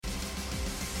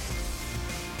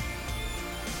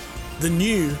The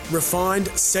new, refined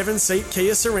 7-seat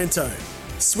Kia Sorrento.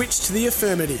 Switch to the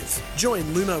affirmative. Join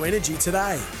Lumo Energy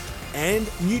today. And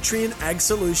Nutrient Ag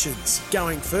Solutions,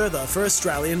 going further for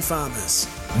Australian farmers.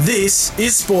 This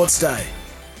is Sports Day.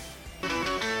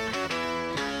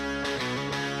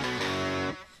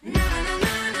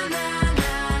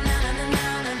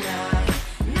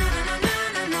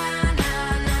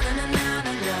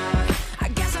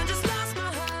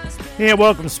 Yeah,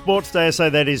 welcome to Sports Day SA.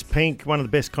 That is Pink, one of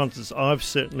the best concerts I've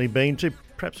certainly been to,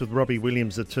 perhaps with Robbie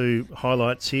Williams, the two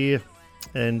highlights here.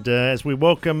 And as we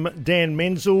welcome Dan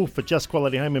Menzel for Just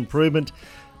Quality Home Improvement,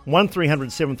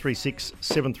 1300 736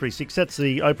 736. That's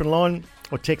the open line,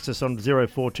 or text us on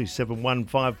 0427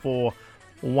 154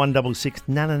 166.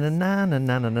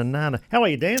 Na. How are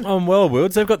you, Dan? I'm well,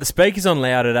 Wilds. They've got the speakers on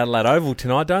loud at Adelaide Oval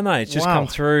tonight, don't they? It's just come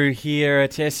through here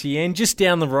at SEN. Just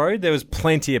down the road, there was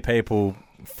plenty of people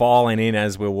filing in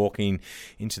as we're walking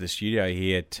into the studio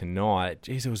here tonight.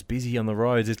 Jeez, it was busy on the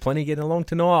roads. There's plenty getting along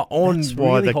tonight. That's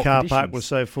why really the car conditions. park was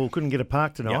so full. Couldn't get a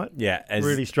park tonight. Yeah.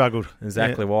 Really struggled.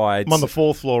 Exactly why. I'm on the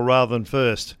fourth floor rather than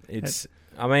first.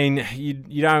 I mean,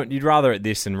 you'd rather it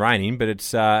this than raining, but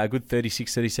it's a good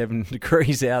 36, 37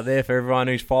 degrees out there for everyone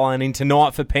who's filing in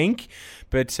tonight for Pink.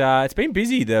 But it's been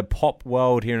busy, the pop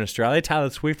world here in Australia. Taylor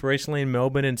Swift recently in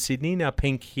Melbourne and Sydney. Now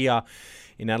Pink here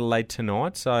in Adelaide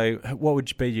tonight. So what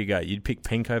would be your go? You'd pick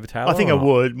Pink over Taylor? I think I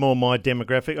would, more my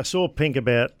demographic. I saw Pink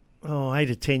about 8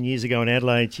 or 10 years ago in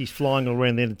Adelaide. She's flying all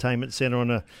around the entertainment centre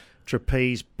on a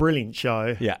trapeze. Brilliant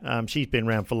show. Yeah. She's been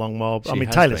around for a long while.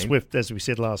 Taylor Swift, as we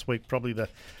said last week, probably the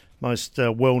most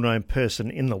well-known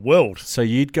person in the world. So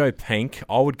you'd go Pink.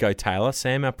 I would go Taylor.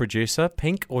 Sam, our producer,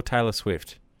 Pink or Taylor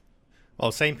Swift?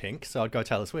 I've seen Pink, so I'd go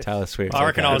Taylor Swift. Taylor Swift. I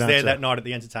reckon I was there that night at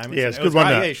the entertainment. Yeah, it's a good one.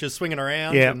 Yeah, she was swinging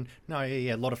around. Yeah. And,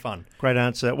 a lot of fun. Great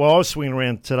answer. Well, I was swinging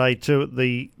around today too at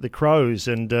the Crows,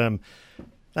 and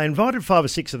they invited 5 or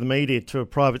 6 of the media to a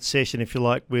private session, if you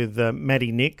like, with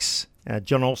Matty Nix.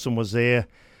 John Olsen was there,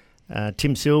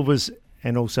 Tim Silvers,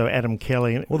 and also Adam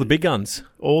Kelly. All the big guns.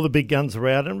 All the big guns were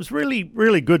out, and it was really,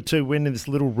 really good to win in this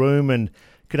little room and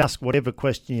could ask whatever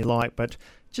question you like. But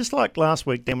just like last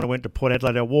week, then when I went to Port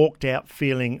Adelaide, I walked out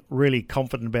feeling really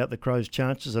confident about the Crows'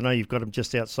 chances. I know you've got them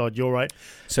just outside your 8.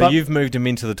 So you've moved them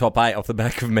into the top 8 off the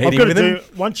back of meeting with them?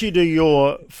 Once you do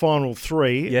your final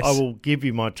 3, yes. I will give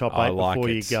you my top 8 before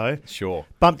you go. Sure.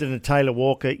 Bumped into Taylor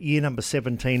Walker, year number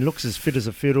 17, looks as fit as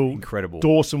a fiddle. Incredible.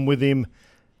 Dawson with him.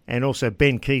 And also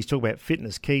Ben Keys, talk about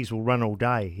fitness. Keys will run all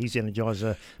day. He's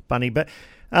Energizer Bunny. But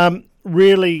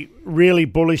really, really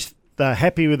bullish. They're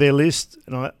happy with their list.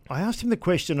 And I asked him the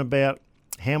question about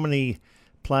how many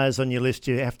players on your list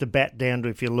you have to bat down to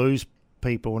if you lose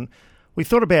people. And we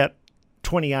thought about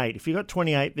 28. If you've got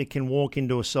 28 that can walk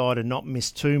into a side and not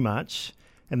miss too much,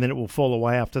 and then it will fall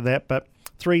away after that. But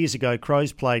 3 years ago,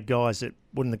 Crows played guys that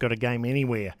wouldn't have got a game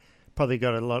anywhere. Probably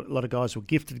got a lot of guys who were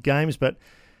gifted games, but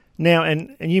now,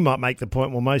 and you might make the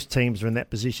point, well, most teams are in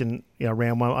that position,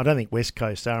 round 1. I don't think West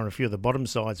Coast are and a few of the bottom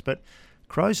sides, but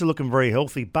Crows are looking very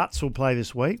healthy. Butts will play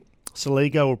this week.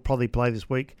 Saligo will probably play this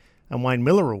week. And Wayne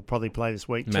Miller will probably play this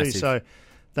week too. So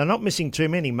they're not missing too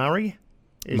many.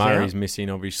 Murray's missing,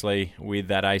 obviously, with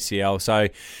that ACL. So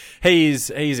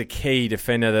he's a key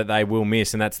defender that they will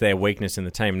miss, and that's their weakness in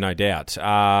the team, no doubt.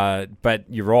 But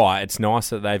you're right. It's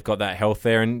nice that they've got that health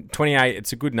there. And 28,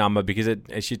 it's a good number because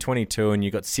it's your 22 and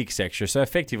you've got 6 extra. So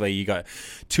effectively, you got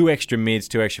 2 extra mids,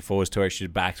 2 extra forwards, 2 extra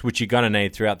backs, which you're going to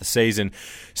need throughout the season.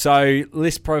 So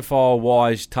list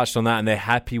profile-wise, touched on that, and they're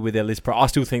happy with their list profile. I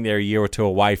still think they're a year or 2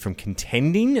 away from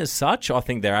contending as such. I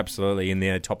think they're absolutely in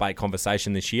the top 8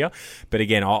 conversation this year. But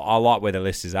again, I like where the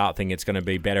list is at. I think it's going to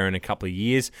be better in a couple of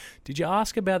years. Did you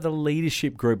ask about the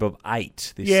leadership group of 8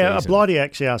 this season? Yeah, Blighty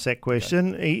actually asked that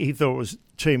question. Okay. He thought it was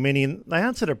too many, and they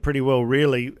answered it pretty well,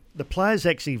 really. The players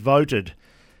actually voted,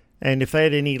 and if they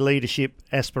had any leadership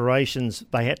aspirations,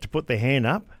 they had to put their hand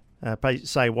up,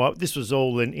 say why. This was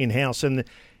all in-house, and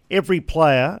every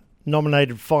player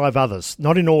nominated 5 others,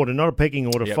 not in order, not a pecking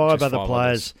order, 5 other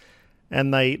players.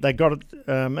 And they got it,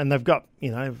 and they've got,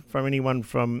 from anyone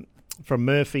from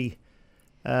Murphy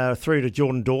through to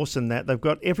Jordan Dawson, that they've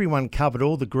got everyone covered,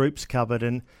 all the groups covered,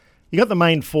 and you got the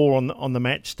main 4 on the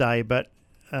match day, but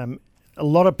a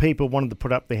lot of people wanted to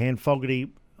put up their hand.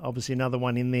 Fogarty, obviously another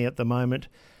one in there at the moment,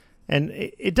 and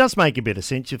it does make a bit of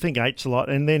sense. You think 8's a lot,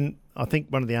 and then I think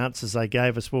one of the answers they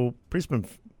gave us, well, Brisbane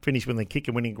finished when they kick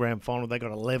a winning grand final, they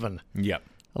got 11. Yep.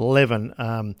 11.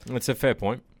 That's a fair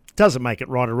point. Doesn't make it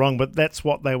right or wrong, but that's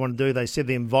what they want to do. They said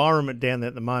the environment down there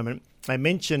at the moment. They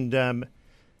mentioned player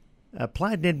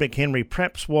Ned McHenry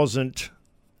perhaps wasn't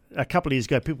a couple of years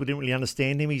ago, people didn't really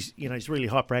understand him. He's really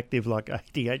hyperactive, like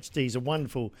ADHD. He's a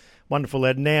wonderful, wonderful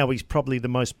lad. Now he's probably the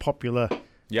most popular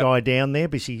guy down there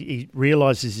because he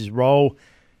realises his role.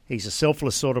 He's a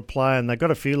selfless sort of player, and they've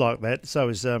got a few like that. So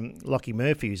is Lockie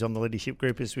Murphy, who's on the leadership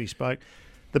group as we spoke.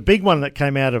 The big one that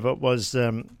came out of it was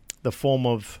the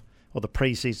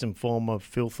pre-season form of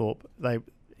Phil Thorpe.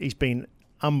 He's been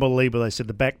unbelievable. They said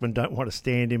the backmen don't want to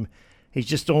stand him. He's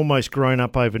just almost grown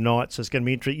up overnight, so it's going to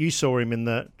be interesting. You saw him in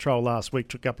the trial last week,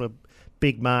 took a couple of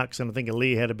big marks, and I think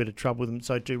Aaliyah had a bit of trouble with him,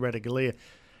 so too Radaglia.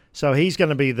 So he's going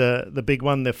to be the big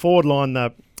one. The forward line,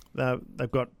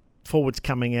 they've got forwards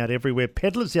coming out everywhere.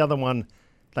 Pedler's the other one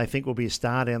they think will be a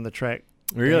star down the track.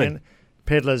 Really? Dan.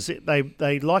 Pedler's,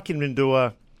 they like him to do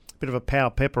a bit of a power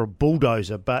pepper, a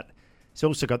bulldozer, but he's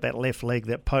also got that left leg,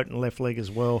 that potent left leg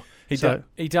as well. He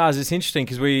does. It's interesting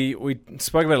because we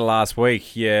spoke about it last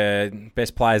week. Yeah,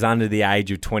 best players under the age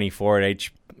of 24 at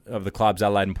each of the clubs,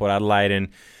 Adelaide and Port Adelaide. And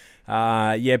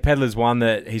Pedler's one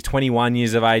that he's 21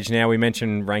 years of age now. We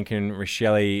mentioned Rankin,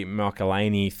 Richelli,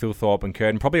 Michaelini, Thilthorpe and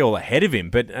Curtin, probably all ahead of him.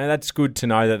 But that's good to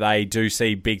know that they do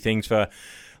see big things for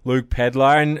Luke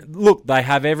Pedler. And look, they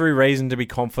have every reason to be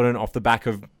confident off the back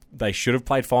of they should have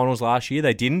played finals last year.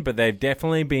 They didn't, but they've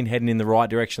definitely been heading in the right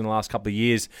direction the last couple of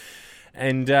years.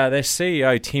 And their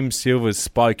CEO, Tim Silvers,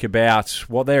 spoke about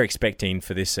what they're expecting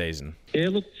for this season. Yeah,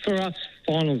 look, for us,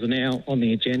 finals are now on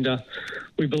the agenda.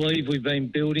 We believe we've been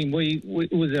building.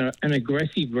 It was an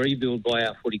aggressive rebuild by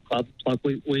our footy club. Like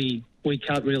we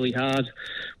cut really hard.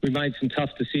 We made some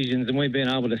tough decisions, and we've been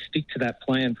able to stick to that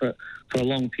plan for a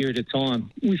long period of time.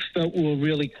 We felt we were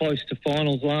really close to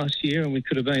finals last year, and we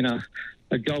could have been a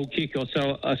goal kick or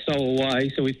so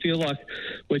away. So we feel like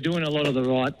we're doing a lot of the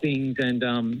right things, and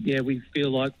we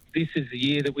feel like this is the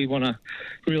year that we want to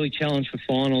really challenge for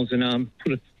finals and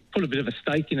put a bit of a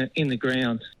stake in the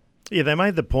ground. Yeah, they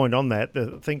made the point on that.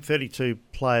 I think 32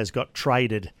 players got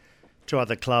traded to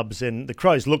other clubs, and the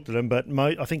Crows looked at them, but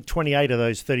I think 28 of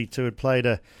those 32 had played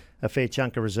a fair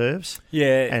chunk of reserves.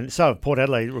 Yeah. And so have Port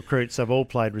Adelaide recruits, they've all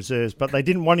played reserves, but they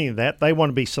didn't want any of that. They want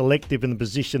to be selective in the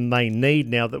position they need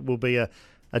now that will be a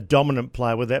dominant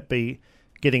player, whether that be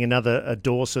getting another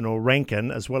Dawson or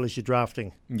Rankin, as well as your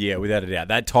drafting. Yeah, without a doubt.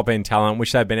 That top-end talent,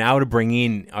 which they've been able to bring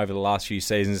in over the last few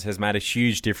seasons, has made a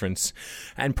huge difference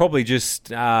and probably just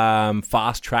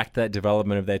fast-tracked that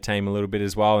development of their team a little bit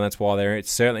as well, and that's why they're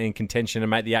certainly in contention to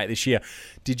make the 8 this year.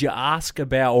 Did you ask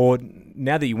about, or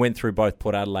now that you went through both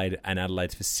Port Adelaide and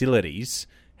Adelaide's facilities,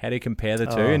 how do you compare the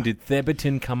two? And did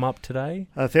Theberton come up today?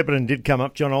 Theberton did come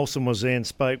up. John Olsen was there and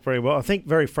spoke very well. I think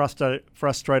very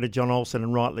frustrated John Olsen,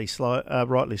 and rightly so.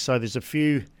 There's a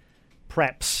few,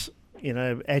 perhaps,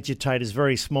 agitators,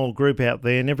 very small group out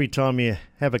there, and every time you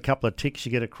have a couple of ticks,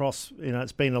 you get across.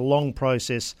 It's been a long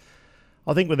process.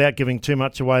 I think without giving too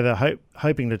much away, they're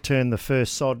hoping to turn the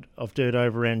first sod of dirt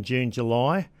over around June,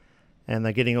 July. And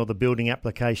they're getting all the building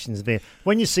applications there.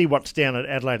 When you see what's down at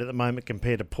Adelaide at the moment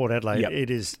compared to Port Adelaide,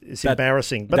 it's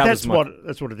embarrassing. But that's what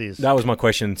it is. That was my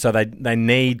question. So they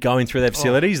need, going through their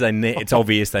facilities, it's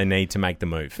obvious they need to make the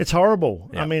move. It's horrible.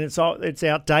 Yep. I mean, it's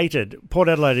outdated. Port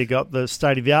Adelaide got the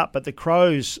state of the art, but the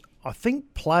Crows, I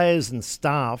think players and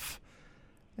staff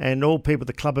and all people at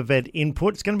the club have had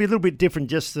input. It's going to be a little bit different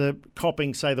just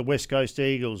copying, say, the West Coast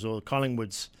Eagles or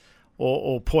Collingwoods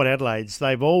or Port Adelaide's.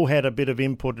 They've all had a bit of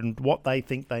input in what they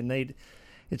think they need.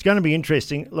 It's going to be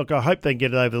interesting. Look, I hope they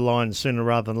get it over the line sooner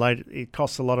rather than later. It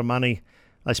costs a lot of money.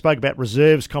 They spoke about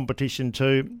reserves competition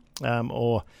too,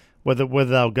 or whether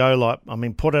they'll go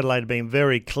Port Adelaide have been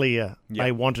very clear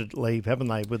they wanted to leave, haven't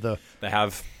they? They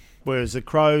have. Whereas the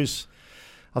Crows,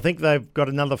 I think they've got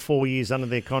another 4 years under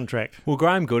their contract. Well,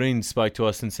 Graham Gooding spoke to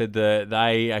us and said that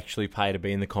they actually pay to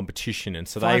be in the competition, and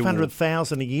so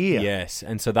 $500,000 a year. Yes,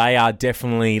 and so they are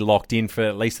definitely locked in for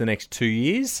at least the next 2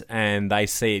 years, and they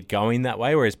see it going that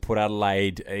way. Whereas Port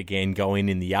Adelaide again going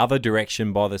in the other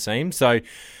direction by the seams. So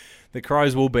the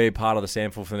Crows will be part of the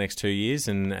sample for the next 2 years,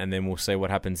 and then we'll see what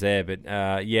happens there. But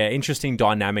interesting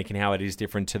dynamic and how it is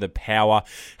different to the Power.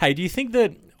 Hey, do you think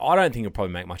that? I don't think it'll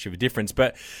probably make much of a difference,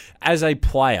 but as a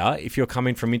player, if you're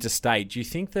coming from interstate, do you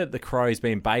think that the Crows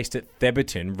being based at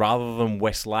Theberton rather than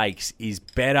West Lakes is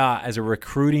better as a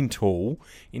recruiting tool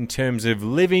in terms of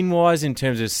living-wise, in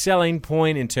terms of selling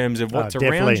point, in terms of what's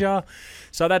around you?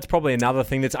 So that's probably another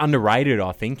thing that's underrated,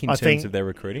 I think, in terms of their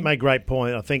recruiting. Made a great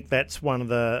point. I think that's one of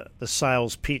the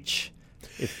sales pitch.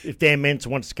 If Dan Mensah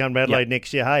wants to come to Adelaide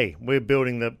next year, hey, we're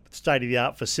building the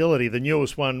state-of-the-art facility, the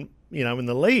newest one, in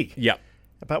the league. Yep.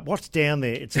 But what's down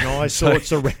there? It's an eyesore.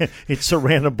 It's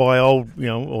surrounded by old,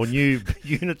 or new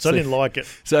units. I didn't like it.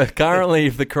 So currently,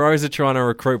 if the Crows are trying to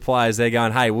recruit players, they're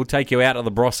going, hey, we'll take you out of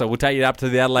the Barossa. We'll take you up to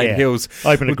the Adelaide Hills.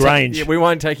 Open a Grange. We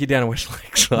won't take you down to West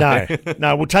Lakes.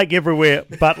 No, we'll take you everywhere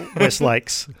but West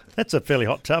Lakes. That's a fairly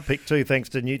hot topic too, thanks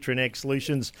to Nutrien Ag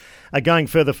Solutions. Going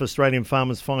further for Australian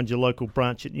farmers, find your local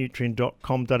branch at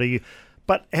nutrien.com.au.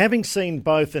 But having seen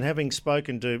both and having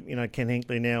spoken to Ken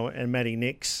Hinkley now and Matty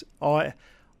Nix, I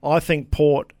think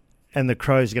Port and the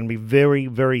Crows are going to be very,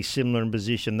 very similar in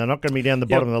position. They're not going to be down the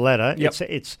bottom of the ladder. Yep.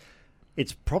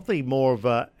 It's probably more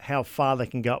of how far they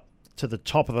can go up to the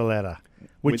top of the ladder.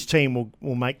 Which team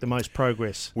will make the most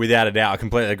progress? Without a doubt, I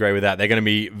completely agree with that. They're going to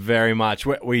be very much.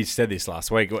 We said this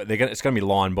last week. It's going to be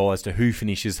line ball as to who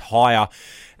finishes higher.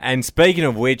 And speaking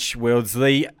of which, Wilds,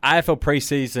 the AFL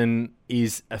preseason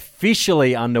is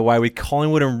officially underway with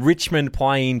Collingwood and Richmond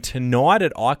playing tonight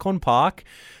at Icon Park.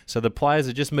 So the players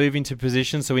are just moving to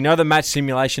position. So we know the match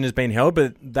simulation has been held,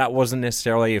 but that wasn't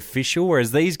necessarily official.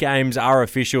 Whereas these games are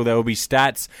official. There will be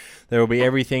stats. There will be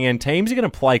everything. And teams are going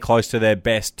to play close to their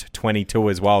best 22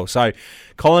 as well. So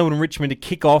Collingwood and Richmond to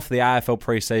kick off the AFL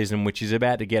preseason, which is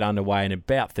about to get underway in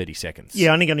about 30 seconds.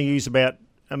 Yeah, only going to use about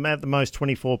at the most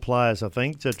 24 players, I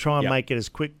think, to try and make it as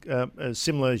quick, as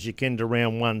similar as you can to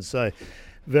round one. So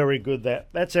very good.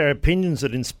 That's our opinions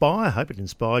that inspire. I hope it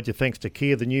inspired you. Thanks to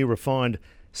Kia, the new refined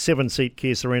 7-seat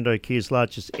Kia Sorrento, Kia's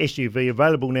largest SUV,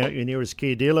 available now at your nearest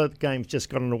Kia dealer. The game's just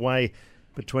gotten away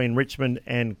between Richmond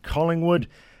and Collingwood.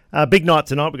 Big night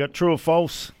tonight. We've got True or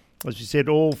False, as you said,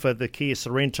 all for the Kia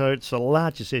Sorrento. It's the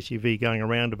largest SUV going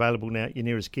around, available now at your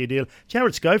nearest Kia dealer.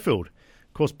 Jarrad Schofield,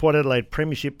 of course, Port Adelaide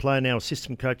Premiership player, now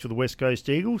assistant coach of the West Coast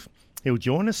Eagles. He'll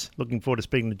join us. Looking forward to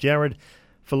speaking to Jarrad.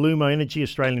 For Lumo Energy,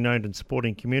 Australian-owned and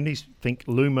supporting communities, think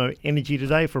Lumo Energy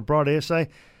today for a bright SA.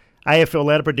 AFL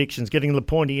ladder predictions, getting to the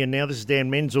point here now. This is Dan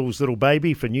Menzel's little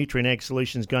baby for Nutrien Ag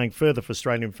Solutions, going further for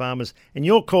Australian farmers. And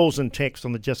your calls and texts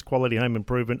on the Just Quality Home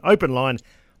Improvement open line,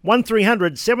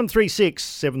 1300 736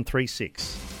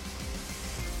 736.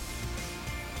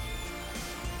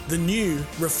 The new,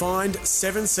 refined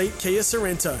 7-seat Kia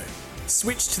Sorrento.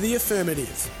 Switch to the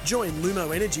affirmative. Join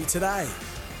Lumo Energy today.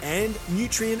 And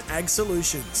Nutrien Ag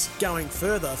Solutions, going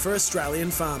further for Australian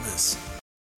farmers.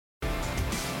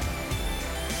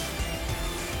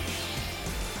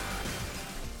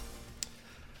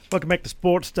 Welcome back to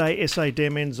Sports Day SA.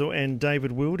 Dan Menzel and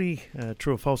David Wildy.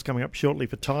 True or false coming up shortly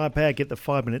for Tyre Power. Get the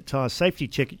 5-minute tyre safety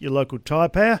check at your local Tyre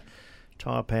Power.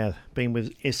 Tyre Power, been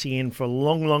with SEN for a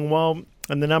long, long while.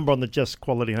 And the number on the Just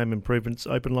Quality Home Improvements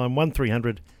open line,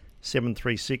 1300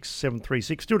 736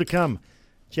 736. Still to come,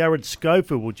 Jarrad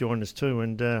Schofield will join us too.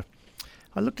 And I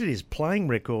looked at his playing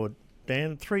record,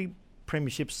 Dan. 3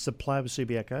 premierships as a player with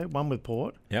Subiaco, 1 with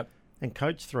Port. Yep. And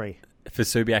coach 3. For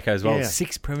Subiaco as well. Yeah.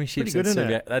 6 premierships Pretty good, at isn't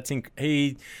Subiaco. it?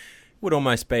 He would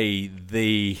almost be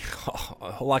the,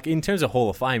 like in terms of Hall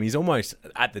of Fame, he's almost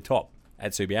at the top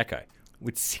at Subiaco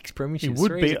with 6 premierships. He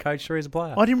would 3 be as a coach, 3 as a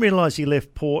player. I didn't realise he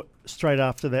left Port straight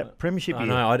after that premiership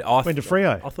year. I know. Went to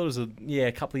Freo. I thought it was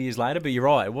a couple of years later, but you're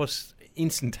right. It was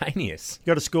instantaneous.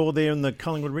 Got a score there in the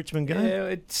Collingwood-Richmond game? Yeah,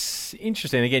 it's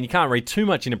interesting. Again, you can't read too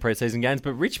much into pre-season games,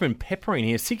 but Richmond peppering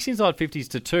here. 6 inside 50s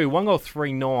to 2. 1 goal,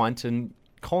 3 9, and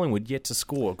Collingwood yet to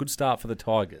score. Good start for the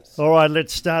Tigers. All right,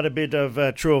 let's start a bit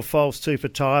of true or false too for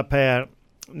Tyre Power.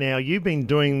 Now, you've been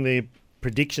doing the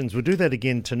predictions. We'll do that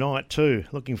again tonight too.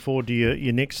 Looking forward to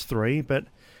your next 3. But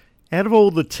out of all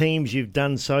the teams you've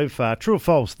done so far, true or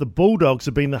false, the Bulldogs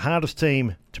have been the hardest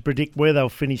team to predict where they'll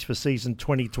finish for season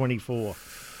 2024.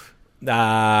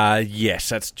 Yes,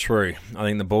 that's true. I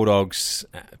think the Bulldogs,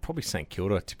 probably St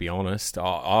Kilda, to be honest.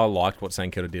 I liked what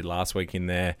St Kilda did last week in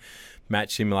their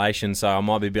match simulation, so I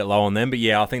might be a bit low on them. But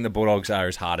yeah, I think the Bulldogs are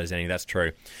as hard as any. That's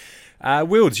true.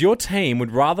 Wilds, your team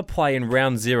would rather play in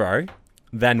round 0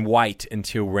 than wait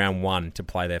until round 1 to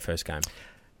play their first game.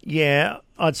 Yeah,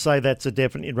 I'd say that's a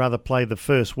definite. You'd rather play the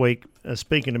first week.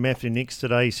 Speaking to Matthew Nix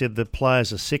today, he said the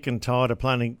players are sick and tired of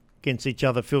playing against each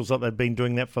other. Feels like they've been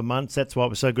doing that for months. That's why it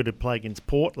was so good to play against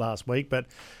Port last week. But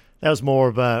that was more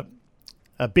of a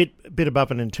bit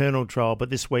above an internal trial. But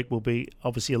this week will be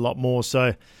obviously a lot more.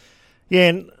 So, yeah,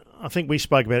 and I think we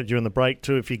spoke about it during the break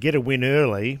too. If you get a win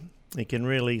early, it can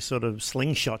really sort of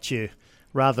slingshot you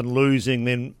rather than losing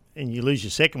then. And you lose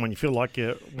your second one, you feel like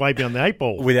you're way beyond the 8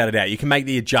 ball. Without a doubt. You can make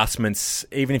the adjustments,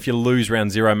 even if you lose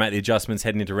round 0, make the adjustments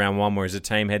heading into round 1, whereas a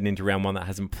team heading into round 1 that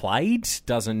hasn't played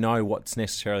doesn't know what's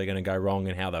necessarily going to go wrong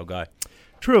and how they'll go.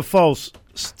 True or false,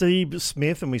 Steve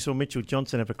Smith, and we saw Mitchell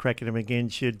Johnson have a crack at him again,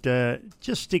 should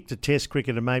just stick to test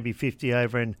cricket and maybe 50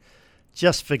 over and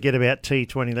just forget about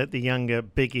T20. Let the younger,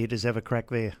 bigger hitters have a crack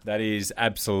there. That is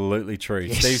absolutely true.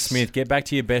 Yes. Steve Smith, get back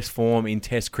to your best form in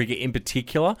Test cricket in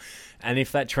particular. And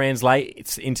if that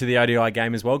translates into the ODI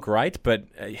game as well, great. But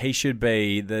he should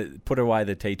put away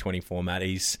the T20 format.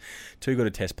 He's too good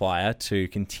a Test player to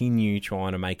continue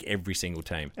trying to make every single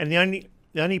team. And the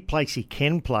only place he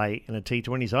can play in a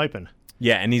T20 is open.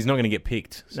 Yeah, and he's not going to get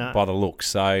picked No. by the looks.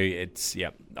 So I'd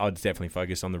definitely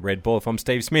focus on the red ball if I'm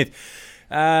Steve Smith.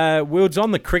 Wilds,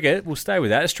 on the cricket, we'll stay with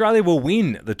that. Australia will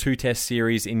win the 2-Test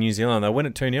series in New Zealand. They'll win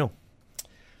it 2-0.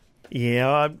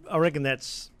 Yeah, I reckon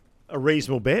that's a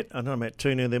reasonable bet. I don't know about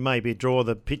 2-0. There may be a draw.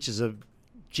 The pitches are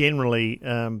generally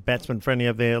batsman-friendly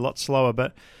over there, a lot slower.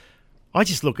 But I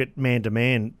just look at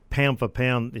man-to-man, pound for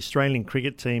pound. The Australian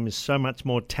cricket team is so much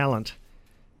more talent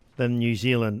than New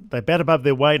Zealand. They bat above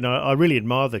their weight, and I really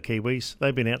admire the Kiwis.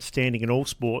 They've been outstanding in all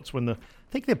sports. I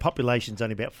think their population's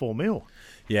only about 4 mil.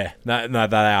 Yeah, no,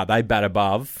 they are. They bat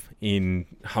above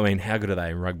how good are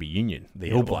they in rugby union?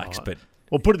 The All Blacks.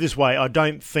 Well, put it this way, I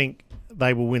don't think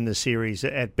they will win the series.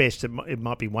 At best, it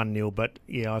might be 1-0, but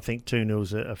yeah, I think 2-0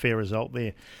 is a fair result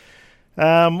there.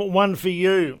 One for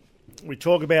you. We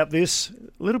talk about this,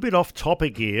 a little bit off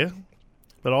topic here,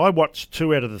 but I watched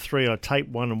 2 out of the 3. I taped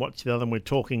one and watched the other, and we're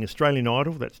talking Australian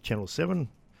Idol, that's Channel 7,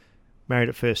 Married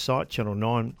at First Sight, Channel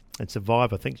 9, and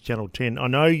Survivor, I think it's Channel 10. I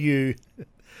know you're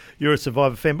a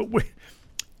Survivor fan, but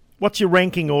what's your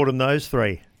ranking order in those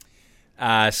 3?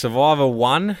 Survivor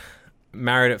 1,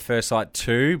 Married at First Sight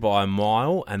 2 by a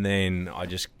mile, and then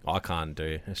I can't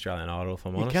do Australian Idol, if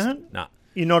I'm honest. You can't? No.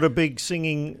 You're not a big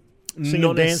singing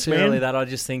Not dance necessarily man? that. I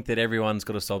just think that everyone's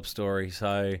got a sob story,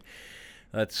 so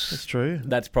That's true.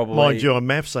 That's probably... Mind you, on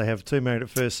maths they have 2 Married at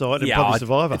First Sight and probably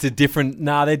Survivor. It's a different...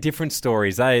 they're different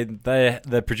stories.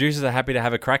 The producers are happy to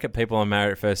have a crack at people on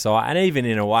Married at First Sight, and even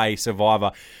in a way,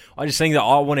 Survivor. I just think that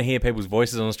I want to hear people's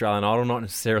voices on Australian Idol, not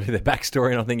necessarily their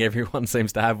backstory, and I think everyone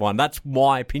seems to have one. That's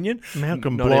my opinion.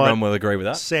 Malcolm Not Blight, everyone will agree with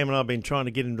that. Sam and I have been trying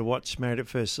to get him to watch Married at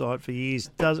First Sight for years.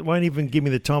 Won't even give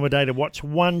me the time of day to watch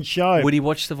one show. Would he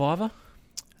watch Survivor?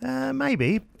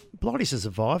 Maybe. Blighty's a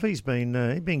Survivor. He's been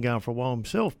going for a while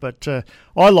himself. But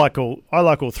I like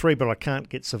all 3, but I can't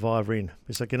get Survivor in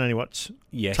because I can only watch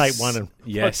tape 1 and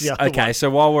watch the other one.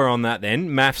 So while we're on that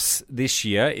then, Maths this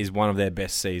year is one of their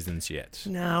best seasons yet.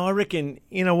 No, I reckon,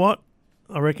 you know what?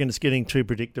 I reckon it's getting too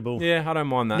predictable. Yeah, I don't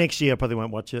mind that. Next year I probably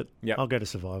won't watch it. Yep. I'll go to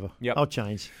Survivor. Yep. I'll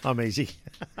change. I'm easy.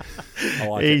 I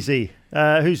like easy.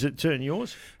 Who's it turn?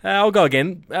 Yours? I'll go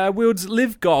again. Wilds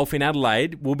Live Golf in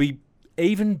Adelaide will be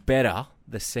even better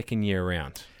the second year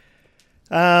around.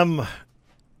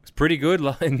 It's pretty good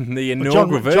in the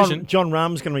inaugural version. John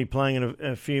Rahm's going to be playing in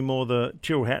a few more. The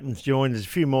Tyrrell Hatton's joined. There's a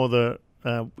few more the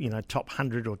top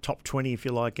 100 or top 20 if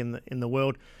you like in the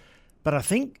world. But I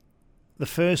think the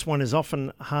first one is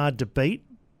often hard to beat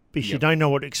because you don't know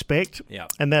what to expect.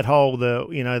 Yep. And that hole,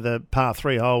 the par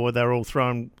 3 hole where they're all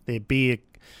throwing their beer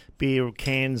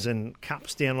cans and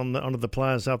cups down onto the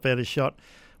players up out of shot.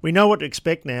 We know what to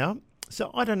expect now. So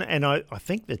I don't know, and I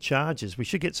think the charges. We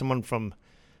should get someone from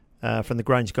the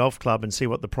Grange Golf Club and see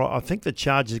what the price. I think the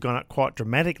charge has gone up quite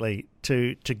dramatically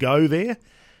to go there,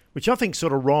 which I think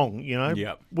sort of wrong.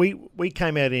 Yep. We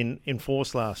came out in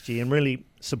force last year and really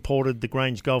supported the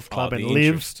Grange Golf Club and Live.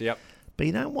 Interest, yep. But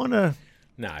you don't want to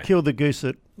kill the goose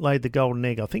that laid the golden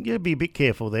egg. I think you'd be a bit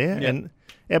careful there.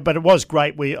 Yep. But it was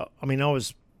great. I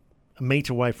was a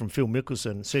metre away from Phil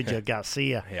Mickelson, Sergio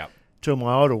Garcia. Yep. 2 of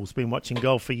my idols, been watching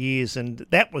golf for years, and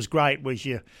that was great. Was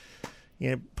you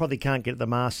probably can't get the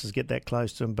Masters, get that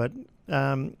close to them, but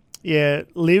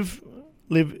Live.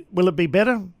 Will it be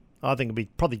better? I think it'll be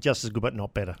probably just as good, but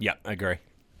not better. Yeah, I agree.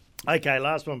 Okay,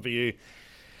 last one for you,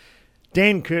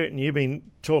 Dan Curtin. You've been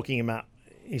talking him up.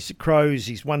 He's Crows.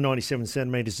 He's 197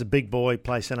 centimetres. A big boy,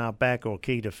 plays centre back or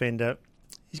key defender.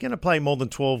 He's going to play more than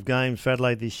 12 games for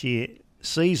Adelaide this year.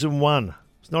 Season 1.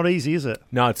 It's not easy, is it?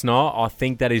 No, it's not. I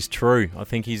think that is true. I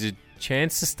think he's a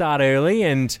chance to start early,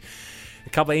 and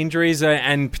a couple of injuries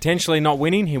and potentially not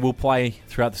winning, he will play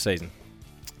throughout the season.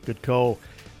 Good call.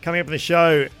 Coming up in the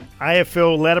show,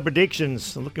 AFL ladder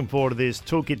predictions. I'm looking forward to this.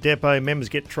 Toolkit Depot members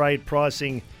get trade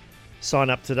pricing.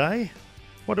 Sign up today.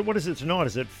 What is it tonight?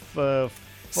 Is it 6th,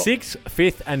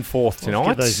 5th and 4th tonight? Let's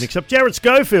get those mixed up. Jarrad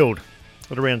Schofield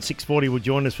at around 6:40 will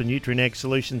join us for Nutrien Ag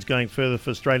Solutions, going further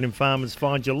for Australian farmers.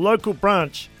 Find your local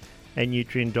branch at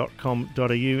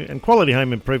nutrien.com.au. And Quality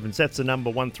Home Improvements, that's the number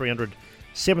 1300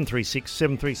 736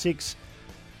 736.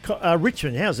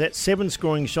 Richmond, how's that? 7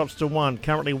 scoring shots to 1.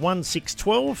 Currently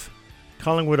 1-6-12.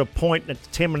 Collingwood a point at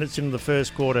 10 minutes into the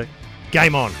first quarter.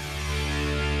 Game on.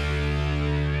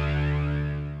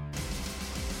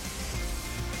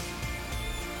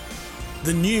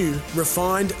 The new,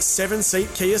 refined 7-seat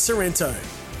Kia Sorrento.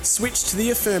 Switch to the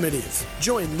affirmative.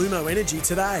 Join Lumo Energy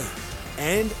today.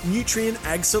 And Nutrien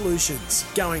Ag Solutions,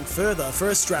 going further for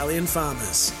Australian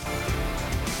farmers.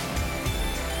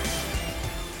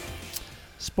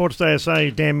 Sportsday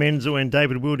SA, Dan Menzel and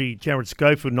David Wildy, Jarrad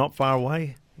Schofield not far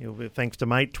away. Thanks to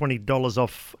Mate, $20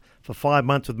 off for 5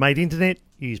 months with Mate Internet.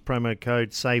 Use promo code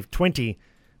SAVE20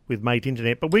 with Mate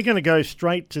Internet. But we're going to go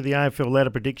straight to the AFL ladder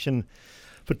prediction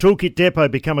for Toolkit Depot.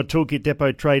 Become a Toolkit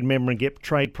Depot trade member and get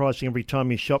trade pricing every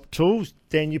time you shop tools.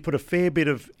 Dan, you put a fair bit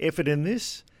of effort in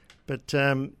this, but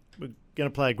we're going to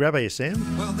play a grab, are you,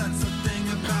 Sam? Well, that's the thing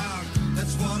about,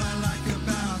 that's what I like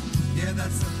about, yeah,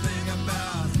 that's the thing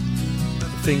about. The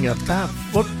thing about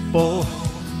football.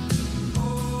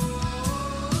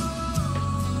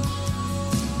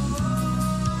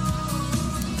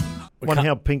 Wonder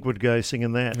how Pink would go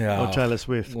singing that, or Taylor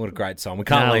Swift. What a great song. We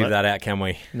can't leave that out, can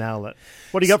we? Nail it.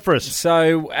 What do you got for us?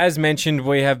 So, as mentioned,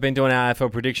 we have been doing our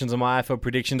AFL predictions on my AFL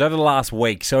predictions over the last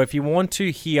week. So, if you want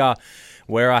to hear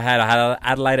where I had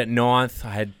Adelaide at 9th,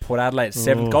 I had Port Adelaide at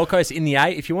 7th, Gold Coast in the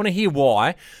 8th. If you want to hear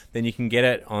why, then you can get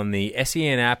it on the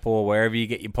SEN app or wherever you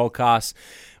get your podcasts.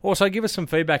 Also, give us some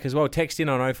feedback as well. Text in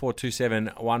on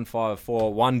 0427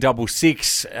 154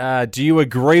 166. Do you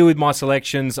agree with my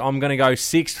selections? I'm going to go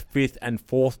 6th, 5th and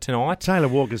 4th tonight. Taylor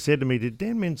Walker said to me, did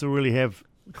Dan Menzel really have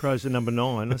Crows at number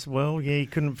 9? I said, well, yeah, he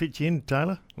couldn't fit you in,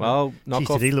 Taylor. Well,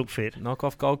 did he look fit? Knock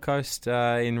off Gold Coast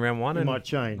in round 1. We might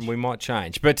change. We might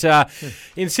change. But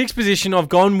in 6th position, I've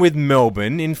gone with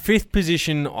Melbourne. In 5th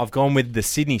position, I've gone with the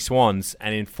Sydney Swans.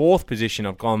 And in 4th position,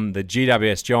 I've gone the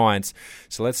GWS Giants.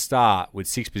 So let's start with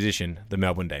 6th position, the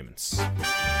Melbourne Demons.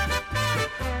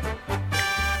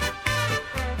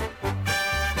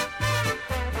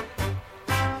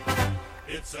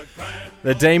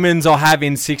 The Demons I'll have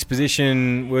in 6th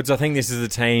position. Woods, I think this is a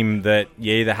team that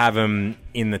you either have them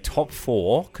in the top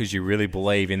 4 because you really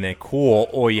believe in their core,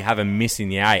 or you have them missing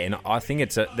the 8. And I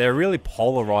think they're a really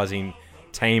polarising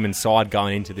team and side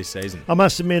going into this season. I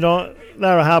must admit,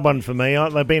 they're a hard one for me.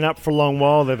 They've been up for a long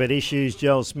while. They've had issues.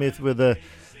 Joel Smith with the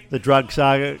drug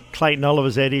saga. Clayton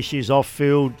Oliver's had issues off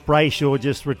field. Brayshaw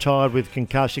just retired with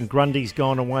concussion. Grundy's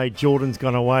gone away. Jordan's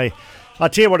gone away. I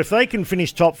tell you what, if they can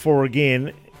finish top 4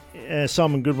 again,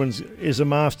 Simon Goodwin is a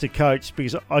master coach,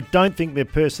 because I don't think their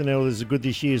personnel is as good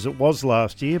this year as it was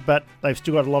last year, but they've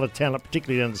still got a lot of talent,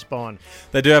 particularly down the spine.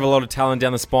 They do have a lot of talent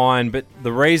down the spine, but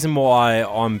the reason why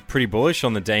I'm pretty bullish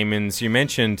on the Demons, you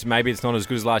mentioned maybe it's not as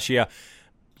good as last year.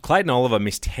 Clayton Oliver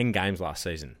missed 10 games last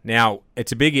season. Now,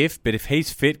 it's a big if, but if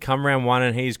he's fit come round 1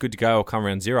 and he's good to go, or come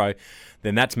round 0,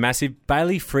 then that's massive.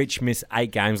 Bailey Fritsch missed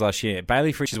 8 games last year.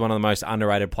 Bailey Fritsch is one of the most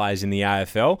underrated players in the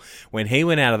AFL. When he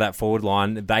went out of that forward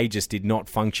line, they just did not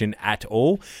function at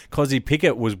all. Cozzy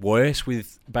Pickett was worse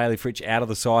with Bailey Fritsch out of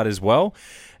the side as well.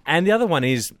 And the other one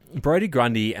is Brodie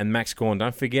Grundy and Max Gawn,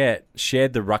 don't forget,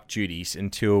 shared the ruck duties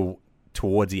until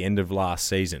towards the end of last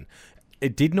season.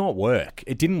 It did not work.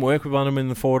 It didn't work with one of them in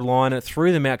the forward line. It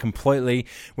threw them out completely.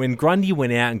 When Grundy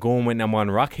went out and Gawn went number 1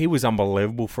 ruck, he was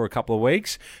unbelievable for a couple of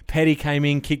weeks. Petty came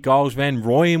in, kicked goals. Van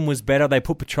Rooyen was better. They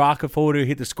put Petrarca forward, who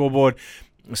hit the scoreboard.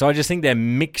 So I just think their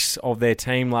mix of their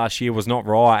team last year was not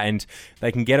right, and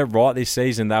they can get it right this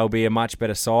season. They'll be a much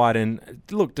better side. And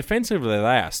look, defensively,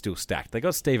 they are still stacked. They've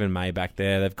got Stephen May back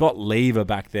there. They've got Lever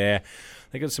back there.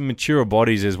 They've got some mature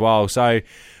bodies as well. So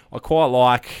I quite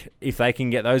like, if they can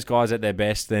get those guys at their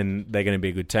best, then they're going to be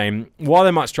a good team. While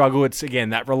they might struggle, it's, again,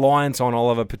 that reliance on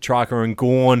Oliver, Petrarca and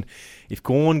Gawn. If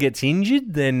Gawn gets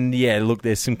injured, then, yeah, look,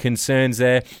 there's some concerns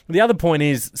there. The other point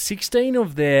is 16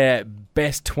 of their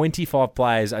best 25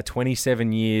 players are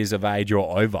 27 years of age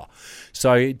or over.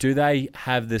 So do they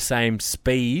have the same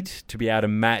speed to be able to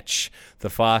match the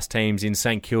fast teams in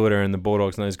St Kilda and the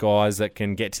Bulldogs and those guys that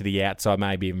can get to the outside,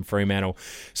 maybe even Fremantle?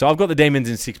 So I've got the Demons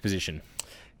in 6th position.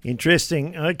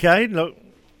 Interesting. Okay, look,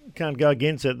 can't go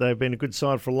against it. They've been a good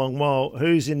side for a long while.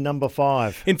 Who's in number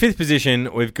 5? In 5th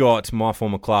position, we've got my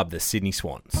former club, the Sydney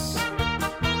Swans.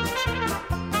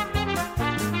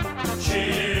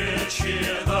 Cheer, cheer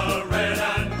the red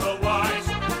and the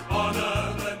white,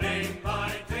 honour the name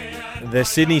by day and The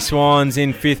Sydney Swans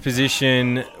in 5th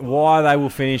position. Why they will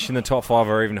finish in the top 5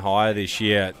 or even higher this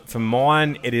year? For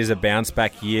mine, it is a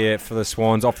bounce-back year for the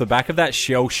Swans off the back of that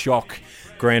shell shock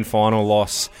grand final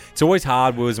loss. It's always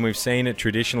hard, Wills, and we've seen it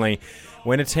traditionally.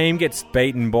 When a team gets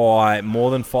beaten by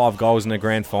more than 5 goals in a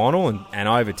grand final and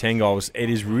over 10 goals, it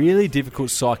is really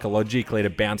difficult psychologically to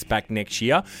bounce back next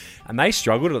year. And they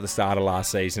struggled at the start of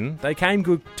last season. They came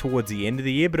good towards the end of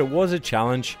the year, but it was a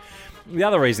challenge. The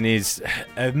other reason is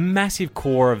a massive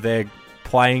core of their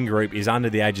playing group is under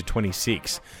the age of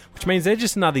 26, which means they're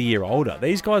just another year older.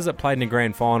 These guys that played in the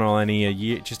grand final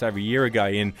only just over a year ago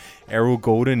in Errol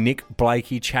Goulden, Nick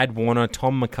Blakey, Chad Warner,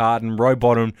 Tom McCartan,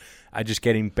 Rowbottom are just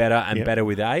getting better and better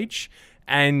with age.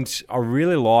 And I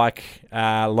really like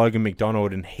Logan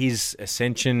McDonald and his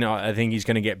ascension. I think he's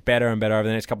going to get better and better over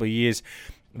the next couple of years.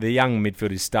 The young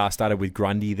midfield is star-studded with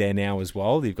Grundy there now as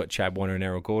well. You've got Chad Warner and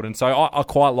Errol Goulden. So I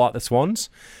quite like the Swans.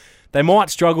 They might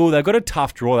struggle. They've got a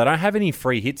tough draw. They don't have any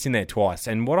free hits in there twice.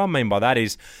 And what I mean by that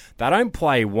is they don't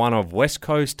play one of West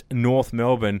Coast, North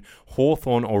Melbourne,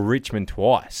 Hawthorn or Richmond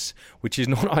twice, which is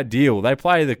not ideal. They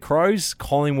play the Crows,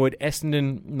 Collingwood,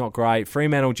 Essendon, not great,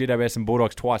 Fremantle, GWS and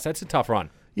Bulldogs twice. That's a tough run.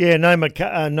 Yeah,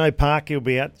 no Parker will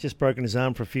be out, just broken his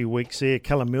arm for a few weeks there.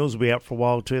 Callum Mills will be out for a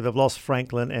while too. They've lost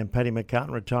Franklin and Paddy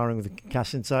McCartan retiring with a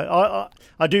concussion. So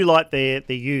I do like their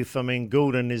youth. I mean,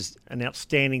 Goulden is an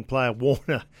outstanding player.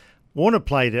 Warner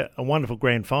played a wonderful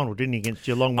grand final, didn't he, against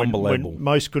Geelong when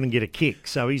most couldn't get a kick.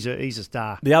 So he's a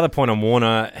star. The other point on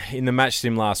Warner, in the match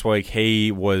sim last week,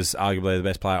 he was arguably the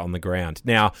best player on the ground.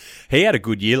 Now, he had a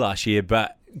good year last year,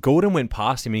 but Gordon went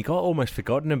past him and he got almost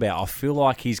forgotten about. I feel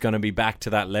like he's going to be back to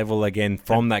that level again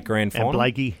from that grand final. And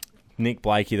Blakey. Nick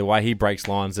Blakey, the way he breaks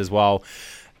lines as well.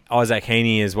 Isaac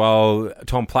Heaney as well.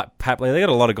 Tom Papley. They got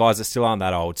a lot of guys that still aren't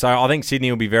that old. So I think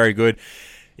Sydney will be very good.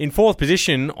 In fourth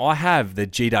position, I have the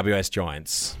GWS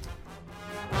Giants.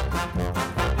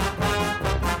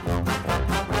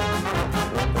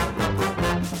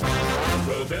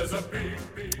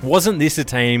 Wasn't this a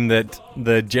team that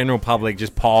the general public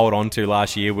just piled onto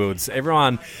last year, Wilds?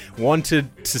 Everyone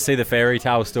wanted to see the fairy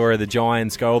tale story of the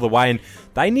Giants go all the way, and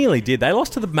they nearly did. They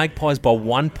lost to the Magpies by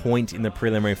 1 point in the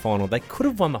preliminary final. They could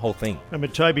have won the whole thing. I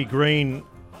mean, Toby Green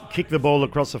kicked the ball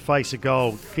across the face of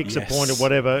goal, kicks a point or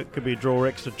whatever. It could be a draw or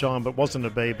extra time, but wasn't to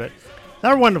be. But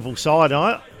they're a wonderful side.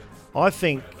 I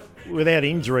think without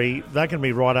injury, they can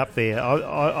be right up there.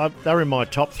 They're in my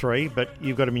top three, but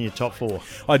you've got them in your top four.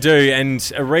 I do,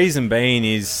 and a reason being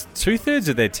is 2/3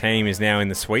 of their team is now in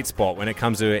the sweet spot when it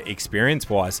comes to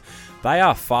experience-wise. They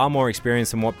are far more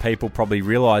experienced than what people probably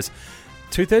realise.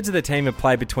 2/3 of the team have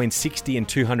played between 60 and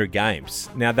 200 games.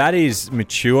 Now, that is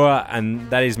mature, and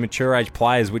that is mature-age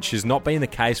players, which has not been the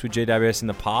case with GWS in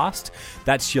the past.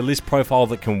 That's your list profile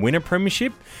that can win a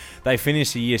premiership. They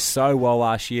finished the year so well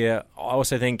last year. I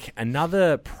also think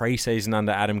another pre-season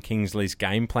under Adam Kingsley's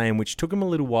game plan, which took him a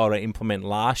little while to implement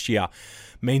last year,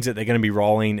 means that they're going to be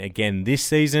rolling again this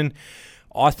season.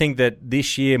 I think that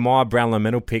this year, my Brownlow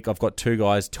medal pick, I've got two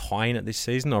guys tying it this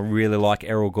season. I really like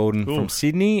Errol Goulden from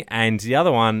Sydney. And the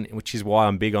other one, which is why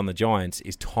I'm big on the Giants,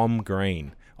 is Tom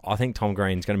Green. I think Tom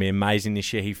Green's going to be amazing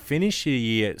this year. He finished the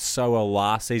year so well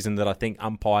last season that I think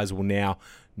umpires will now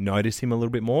notice him a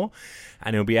little bit more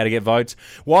and he'll be able to get votes.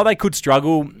 While they could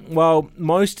struggle, well,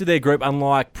 most of their group,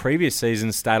 unlike previous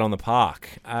seasons, stayed on the park.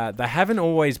 They haven't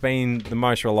always been the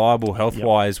most reliable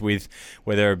health-wise with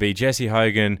whether it be Jesse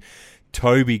Hogan,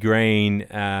 Toby Green,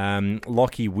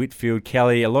 Lockie Whitfield,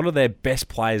 Kelly. A lot of their best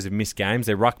players have missed games.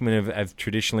 Their ruckmen have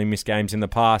traditionally missed games in the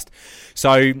past.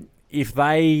 So if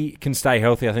they can stay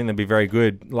healthy, I think they'll be very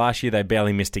good. Last year, they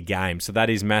barely missed a game, so that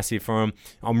is massive for them.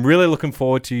 I'm really looking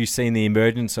forward to seeing the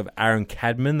emergence of Aaron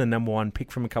Cadman, the number one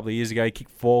pick from a couple of years ago. He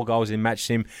kicked 4 goals in match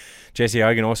sim. Jesse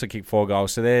Hogan also kicked 4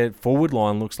 goals. So their forward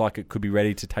line looks like it could be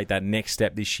ready to take that next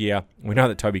step this year. We know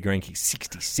that Toby Green kicked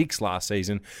 66 last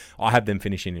season. I have them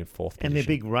finishing in 4th position. And their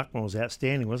big ruckman was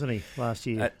outstanding, wasn't he, last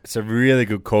year? It's a really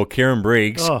good call. Kieran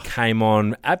Briggs came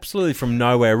on absolutely from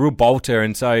nowhere, a real bolter,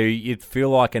 and so you'd feel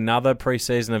like another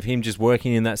pre-season of him just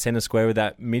working in that centre square with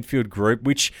that midfield group,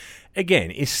 which,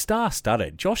 again, is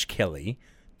star-studded. Josh Kelly,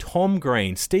 Tom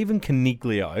Green, Stephen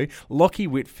Caniglio, Lockie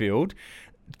Whitfield,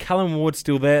 Callum Ward's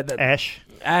still there.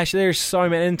 Ash, there's so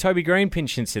many. And Toby Green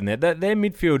pinches in there. Their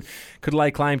midfield could lay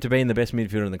claim to being the best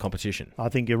midfielder in the competition. I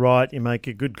think you're right. You make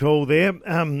a good call there.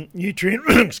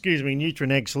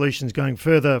 Nutrien Ag Solutions going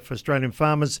further for Australian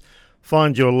farmers.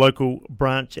 Find your local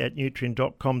branch at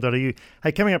nutrien.com.au.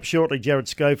 Hey, coming up shortly, Jarrad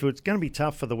Schofield. It's going to be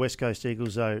tough for the West Coast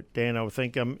Eagles, though, Dan. I would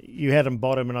think you had them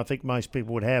bottom, and I think most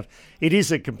people would have. It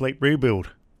is a complete rebuild.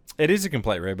 It is a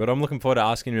complete rebuild. I'm looking forward to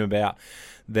asking him about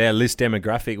their list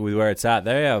demographic with where it's at.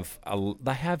 They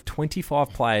have 25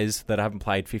 players that haven't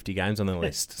played 50 games on their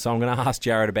list. So I'm going to ask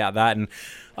Jarrad about that, and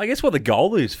I guess what the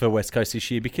goal is for West Coast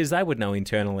this year, because they would know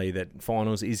internally that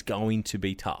finals is going to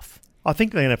be tough. I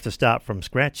think they're going to have to start from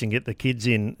scratch and get the kids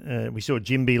in. We saw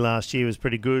Jimby last year was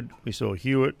pretty good. We saw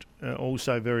Hewitt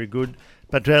also very good.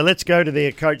 But let's go to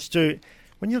their coach too.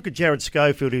 When you look at Jarrad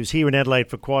Schofield, he was here in Adelaide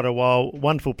for quite a while,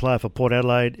 wonderful player for Port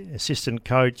Adelaide, assistant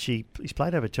coach. He's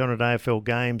played over 200 AFL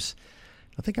games.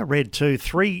 I think I read too,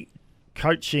 three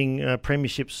coaching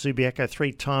Premiership Subiaco,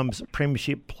 3 times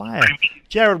Premiership player.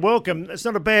 Jarrad, welcome. It's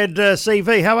not a bad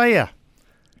CV. How are you?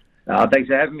 Thanks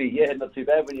for having me. Yeah, not too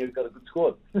bad when you've got a good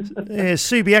squad. Yeah,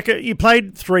 Subiaco, you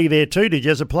played 3 there too, did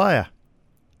you, as a player?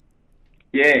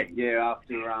 Yeah.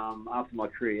 After my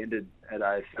career ended at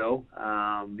AFL,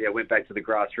 went back to the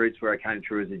grassroots where I came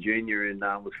through as a junior and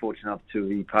was fortunate enough to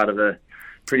be part of a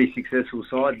pretty successful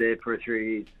side there for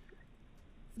 3 years.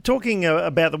 Talking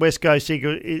about the West Coast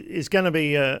Eagle, it's going to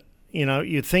be,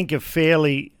 you think a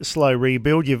fairly slow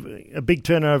rebuild. You've a big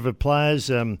turnover of players.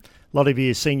 A lot of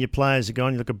your senior players are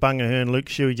gone. You look at Bunga Hearn, Luke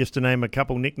Shuey, just to name a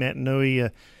couple, Nick Nat Nui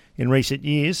in recent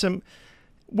years.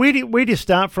 Where do you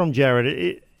start from,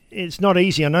 Jarrad? It's not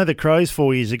easy. I know the Crows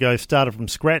 4 years ago started from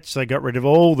scratch. They got rid of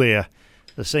all the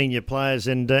senior players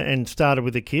and started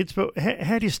with the kids. But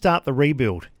how do you start the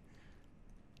rebuild?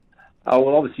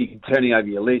 Well, obviously, turning over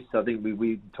your list, I think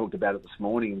we talked about it this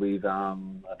morning. We've,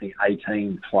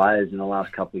 18 players in the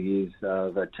last couple of years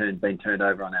that have been turned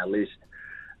over on our list.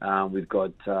 We've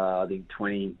got,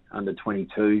 20 under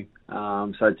 22.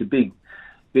 So it's a big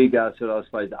sort of, I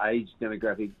suppose, age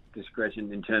demographic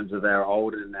discretion in terms of our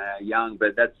old and our young,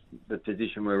 but that's the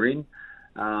position we're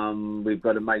in. We've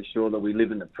got to make sure that we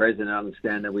live in the present and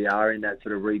understand that we are in that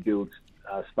sort of rebuild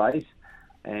space.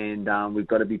 And we've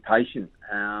got to be patient,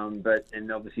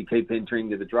 and obviously keep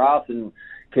entering to the draft and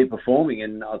keep performing.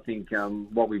 And I think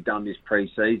what we've done this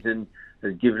pre-season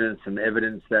has given us some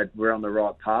evidence that we're on the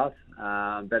right path.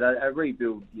 But a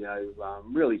rebuild,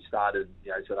 really started,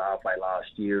 sort of halfway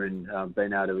last year, and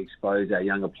being able to expose our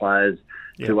younger players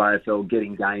to AFL,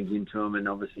 getting games into them, and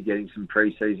obviously getting some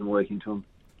pre-season work into them.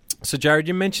 So, Jarrad,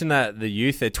 you mentioned that the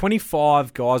youth there,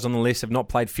 25 guys on the list have not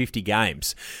played 50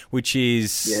 games, which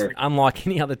is unlike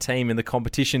any other team in the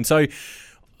competition. So,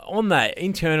 on that,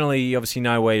 internally, you obviously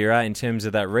know where you're at in terms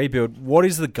of that rebuild. What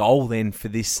is the goal then for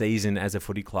this season as a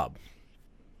footy club?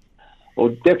 Well,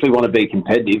 definitely want to be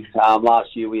competitive.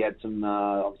 Last year we had some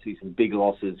big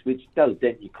losses, which does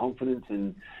dent your confidence,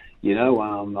 and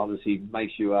obviously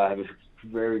makes you have a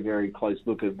very, very close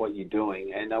look at what you're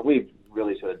doing. And we've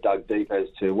really sort of dug deep as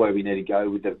to where we need to go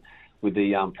with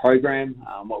the program,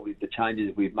 the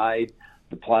changes we've made,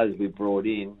 the players we've brought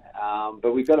in.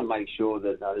 But we've got to make sure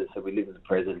that we live in the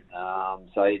present.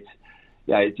 So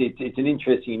it's an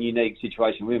interesting and unique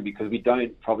situation we're in, because we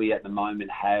don't probably at the moment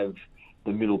have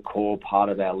the middle core part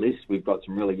of our list. We've got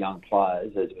some really young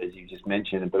players, as you just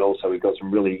mentioned, but also we've got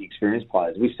some really experienced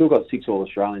players. We've still got 6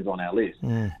 All-Australians on our list,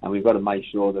 and we've got to make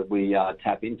sure that we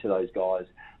tap into those guys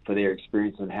for their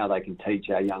experience and how they can teach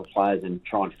our young players and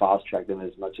try and fast-track them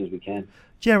as much as we can.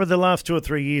 Jarrad, the last 2 or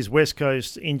 3 years, West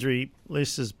Coast injury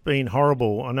list has been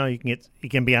horrible. I know you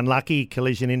can be unlucky,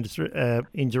 collision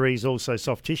injuries, also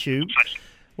soft tissue.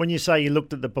 When you say you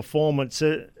looked at the performance,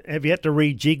 have you had to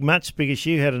rejig much? Because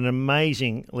you had an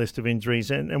amazing list of injuries,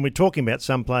 and we're talking about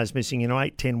some players missing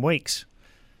 8-10 weeks.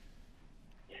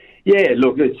 Yeah,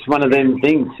 look, it's one of them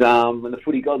things. When the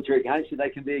footy gods are against you, they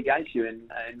can be against you. And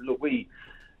look, we're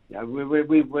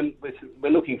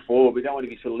looking forward. We don't want to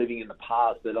be sort of living in the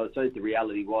past, but I suppose the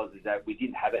reality is that we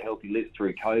didn't have a healthy list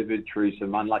through COVID, through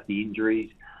some unlucky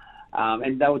injuries,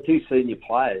 and they were 2 senior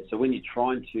players. So when you're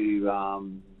trying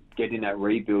to get in that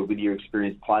rebuild with your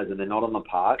experienced players and they're not on the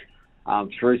park,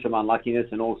 through some unluckiness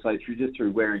and also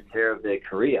through wear and tear of their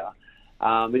career,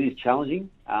 it is challenging.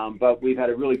 But we've had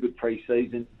a really good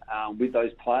pre-season with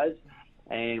those players,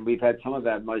 and we've had some of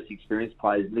our most experienced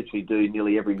players literally do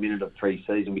nearly every minute of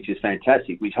pre-season, which is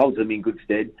fantastic, which holds them in good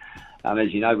stead,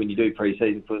 as you know, when you do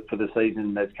pre-season for the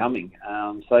season that's coming.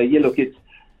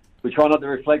 We try not to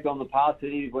reflect on the past.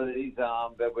 It is what it is,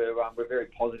 but we're very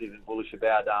positive and bullish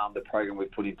about the program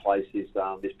we've put in place this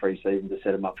pre-season to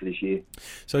set them up for this year.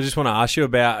 So I just want to ask you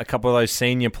about a couple of those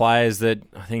senior players that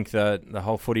I think the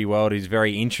whole footy world is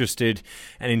very interested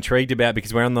and intrigued about,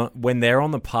 because when they're on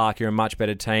the park, you're a much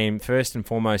better team. First and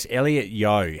foremost, Elliot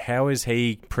Yeo. How is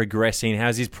he progressing?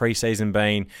 How's his pre-season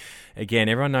been? Again,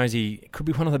 everyone knows he could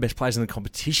be one of the best players in the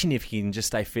competition if he can just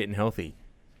stay fit and healthy.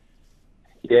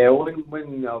 Yeah,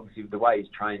 when obviously the way he's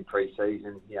trained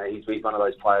pre-season, he's one of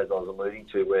those players I was alluding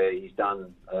to, where he's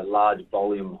done a large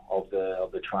volume of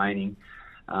the training.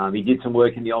 He did some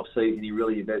work in the off-season. He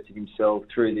really invested himself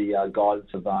through the guidance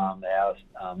of our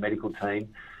medical team.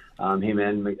 Him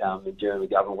and Jeremy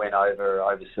McGovern went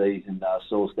overseas and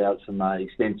sourced out some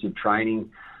extensive training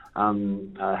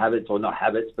habits, or not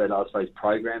habits, but I suppose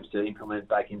programs to implement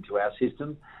back into our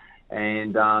system.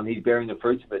 And he's bearing the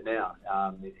fruits of it now,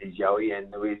 is Yoey.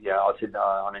 And I said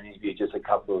on an interview just a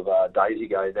couple of days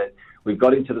ago that we've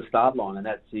got him to the start line, and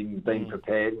that's him being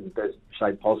prepared in the best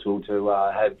shape possible to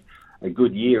have a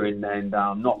good year and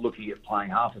not looking at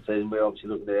playing half a season. We're obviously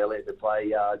looking at Elliott to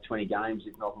play 20 games,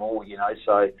 if not more.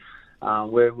 So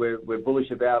we're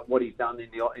bullish about what he's done in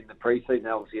the pre-season,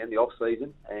 obviously, and the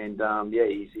off-season. And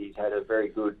he's had a very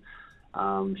good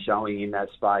showing in that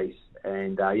space.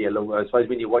 And look, I suppose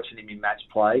when you're watching him in match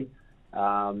play,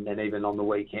 and even on the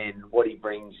weekend, what he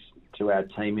brings to our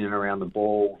team in and around the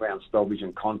ball, around stoppage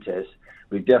and contest,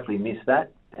 we've definitely missed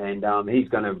that. And he's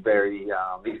going to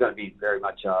be very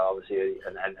much obviously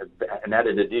an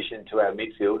added addition to our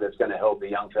midfield that's going to help the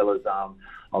young fellas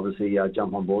obviously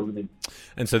jump on board with him.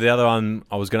 And so the other one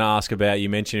I was going to ask about, you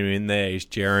mentioned him in there, is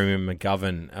Jeremy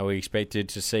McGovern. Are we expected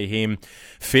to see him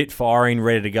fit, firing,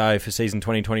 ready to go for season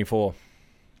 2024?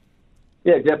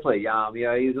 Yeah, definitely. He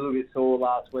was a little bit sore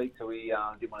last week, so we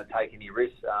didn't want to take any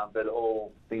risks. But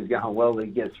all things going well, he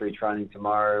gets through training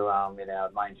tomorrow in our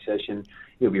main session.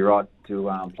 He'll be right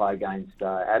to play against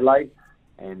Adelaide.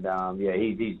 And,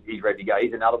 he's ready to go.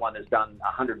 He's another one that's done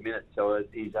 100 minutes. So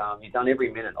he's done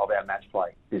every minute of our match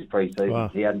play this pre-season. Wow.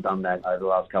 He hadn't done that over the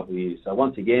last couple of years. So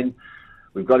once again,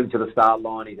 we've got him to the start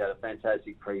line. He's had a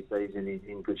fantastic pre-season. He's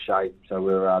in good shape. So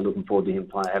we're looking forward to him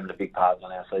having a big part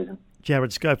on our season.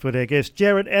 Jarrad Schofield, our guest.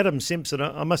 Jarrad, Adam Simpson,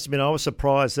 I must admit I was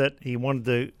surprised that he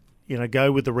wanted to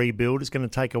go with the rebuild. It's going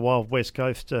to take a while for West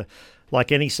Coast,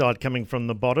 like any side coming from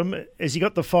the bottom. Has he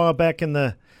got the fire back in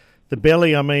the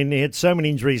belly? I mean, he had so many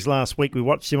injuries last week. We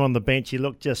watched him on the bench. He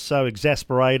looked just so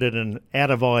exasperated and out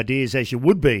of ideas, as you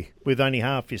would be with only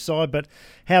half your side. But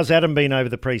how's Adam been over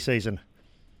the pre-season?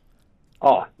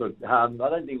 Oh, look, I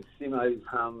don't think Simo's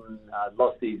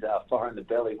lost his fire in the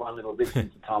belly one little bit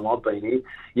since the time I've been here.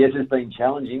 Yes, it's been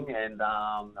challenging, and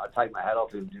I take my hat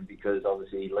off to him because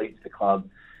obviously he leads the club,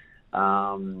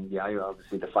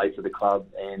 obviously the face of the club,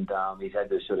 and he's had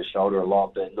to sort of shoulder a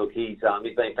lot. But look, he's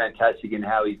been fantastic in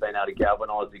how he's been able to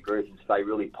galvanise the group and stay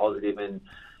really positive, and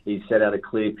he's set out a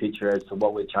clear picture as to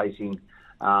what we're chasing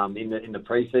in the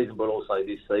pre-season, but also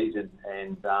this season.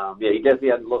 And he definitely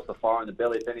hasn't lost the fire in the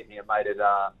belly. If anything, it made it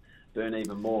burn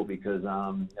even more because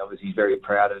obviously he's very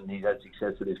proud and he's had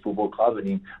success with his football club, and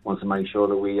he wants to make sure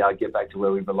that we get back to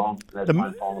where we belong. And that's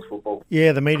playing finals football.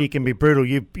 Yeah, the media can be brutal.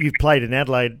 You've played in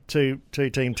Adelaide,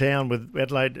 two-team town with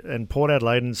Adelaide and Port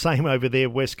Adelaide, and same over there,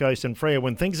 West Coast and Freo.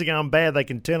 When things are going bad, they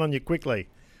can turn on you quickly.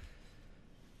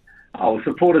 Oh,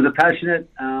 supporters are passionate.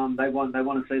 They want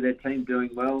to see their team doing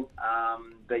well.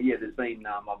 But yeah, there's been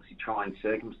obviously trying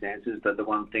circumstances. But the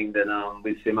one thing that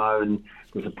with Simo and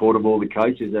the support of all the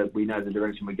coaches, that we know the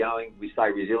direction we're going. We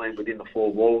stay resilient within the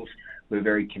four walls. We're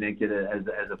very connected as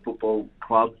a football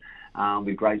club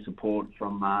with great support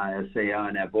from our CEO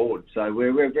and our board. So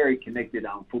we're a very connected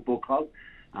football club.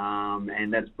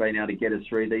 And that's been able to get us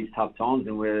through these tough times,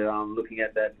 and we're looking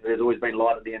at that. There's always been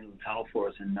light at the end of the tunnel for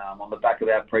us, and on the back of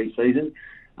our pre-season,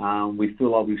 we feel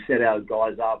like we've set our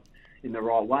guys up in the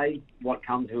right way. What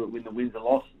comes to it when the wins and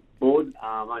loss board,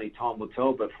 only time will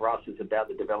tell, but for us it's about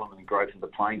the development and growth of the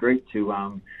playing group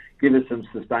to give us some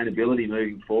sustainability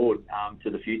moving forward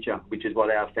to the future, which is what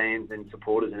our fans and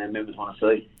supporters and our members want to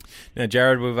see. Now,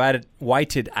 Jarrad, we've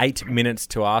waited 8 minutes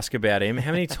to ask about him.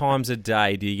 How many times a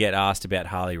day do you get asked about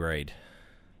Harley Reid?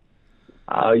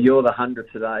 You're the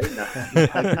 100th today.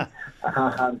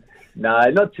 No,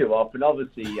 not too often.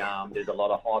 Obviously, there's a lot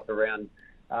of hype around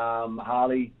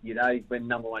Harley. He's been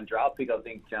number one draft pick. I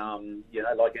think,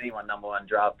 like anyone number one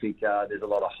draft pick, there's a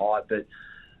lot of hype. But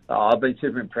I've been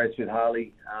super impressed with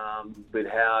Harley, with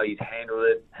how he's handled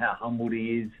it, how humbled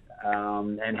he is,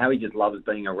 and how he just loves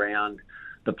being around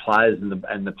the players and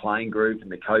the playing group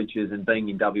and the coaches and being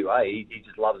in WA. He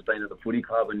just loves being at the footy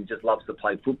club and just loves to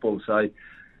play football. So it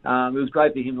was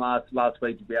great for him last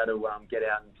week to be able to get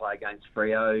out and play against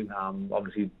Freo.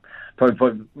 Obviously,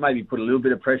 probably maybe put a little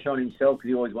bit of pressure on himself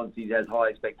because he has high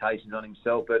expectations on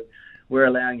himself. But we're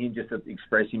allowing him just to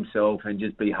express himself and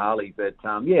just be Harley. But,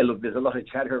 there's a lot of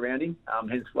chatter around him.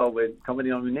 Hence why we're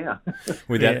commenting on him now.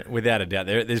 Without a doubt.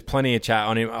 There's plenty of chat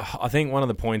on him. I think one of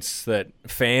the points that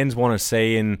fans want to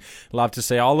see and love to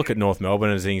see, I'll look at North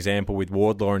Melbourne as an example with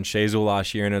Wardlaw and Sheasel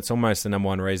last year, and it's almost the number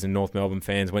one reason North Melbourne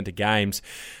fans went to games.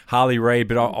 Harley Reid,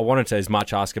 but I wanted to as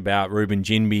much ask about Ruben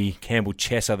Jinby, Campbell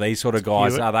Chesser, these sort of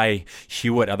guys.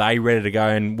 Hewitt, are they ready to go?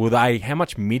 And how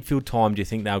much midfield time do you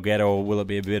think they'll get, or will it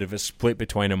be a bit of a split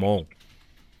between them all?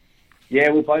 Yeah,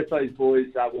 well, both those boys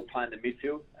will play in the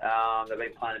midfield. They've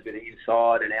been playing a bit of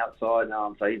inside and outside,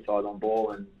 so inside on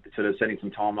ball and sort of spending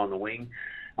some time on the wing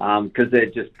because they're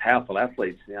just powerful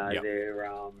athletes. Yep.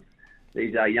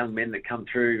 These are young men that come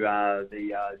through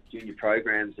the junior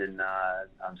programs and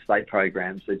state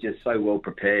programs. They're just so well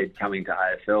prepared coming to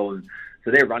AFL, and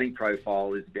so their running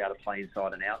profile is to be able to play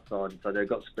inside and outside. And so they've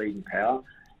got speed and power.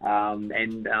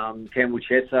 And Campbell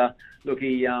Chesser, look,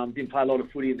 he didn't play a lot of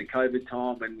footy in the COVID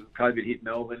time when COVID hit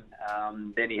Melbourne.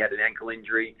 Then he had an ankle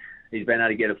injury. He's been able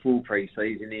to get a full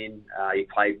pre-season in. He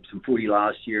played some footy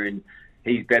last year, and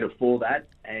he's better for that.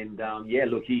 And,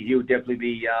 look, he'll definitely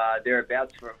be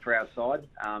thereabouts for our side,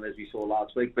 as we saw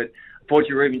last week. But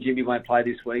unfortunately, Reuben Jimmy won't play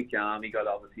this week. He got,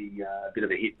 obviously, a bit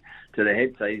of a hit to the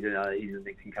head, so he's in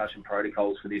the concussion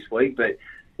protocols for this week. But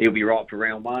he'll be right for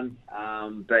round one.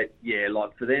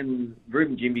 Like for them,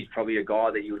 Reuben Jimmy's probably a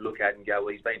guy that you would look at and go,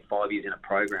 well, he's been 5 years in a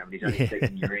program and he's only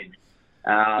second year in.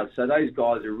 So those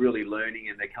guys are really learning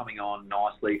and they're coming on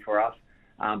nicely for us.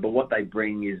 But what they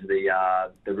bring is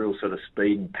the real sort of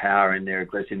speed and power and their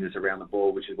aggressiveness around the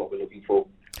ball, which is what we're looking for.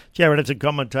 Jarrad, as a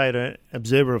commentator,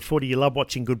 observer of footy, you love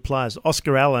watching good players.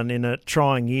 Oscar Allen, in a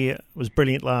trying year, was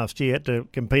brilliant last year. Had to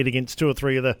compete against two or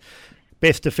three of the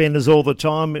best defenders all the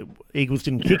time. Eagles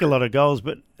didn't kick a lot of goals,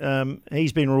 but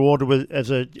he's been rewarded as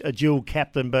a dual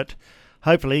captain. But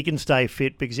hopefully he can stay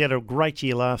fit because he had a great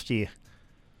year last year.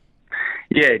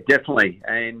 Yeah, definitely,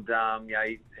 and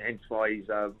hence why he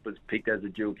was picked as a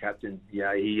dual captain.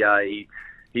 Yeah,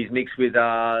 he's mixed with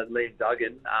Liam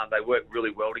Duggan. They work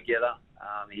really well together.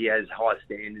 He has high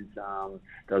standards.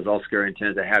 Does Oscar in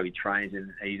terms of how he trains,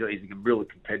 and he's a really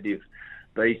competitive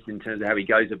beast in terms of how he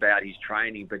goes about his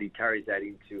training, but he carries that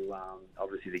into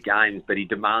obviously the games, but he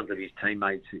demands of his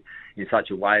teammates in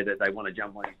such a way that they want to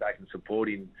jump on his back and support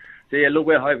him. So yeah, look,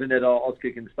 we're hoping that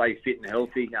Oscar can stay fit and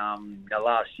healthy.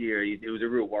 Last year it was a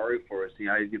real worry for us.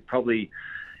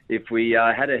 If we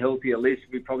had a healthier list,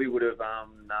 we probably would have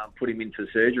put him into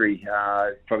surgery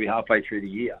probably halfway through the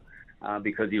year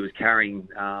because he was carrying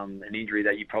an injury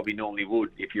that you probably normally would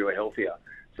if you were healthier.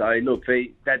 So, look,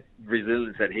 that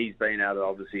resilience that he's been able to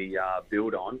obviously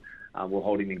build on will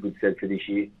hold him in good stead for this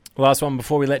year. Last one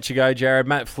before we let you go, Jarrad.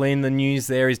 Matt Flynn, the news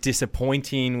there is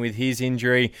disappointing with his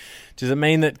injury. Does it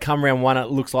mean that come round one it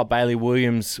looks like Bailey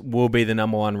Williams will be the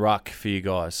number one ruck for you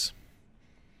guys?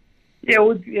 Yeah,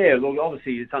 look,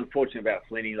 obviously it's unfortunate about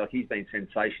Flinny. Like, he's been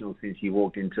sensational since he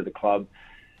walked into the club.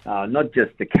 Not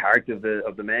just the character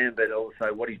of the man, but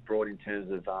also what he's brought in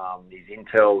terms of his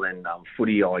intel and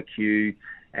footy IQ.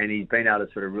 And he's been able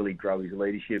to sort of really grow his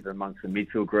leadership amongst the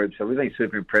midfield group. So we've been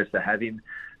super impressed to have him.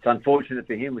 It's unfortunate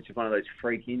for him, which is one of those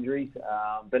freak injuries.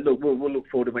 But look, we'll look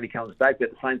forward to when he comes back. But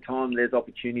at the same time, there's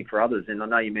opportunity for others. And I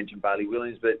know you mentioned Bailey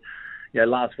Williams, but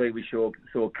last week we saw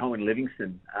Cohen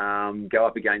Livingston go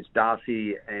up against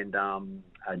Darcy and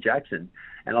Jackson.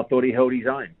 And I thought he held his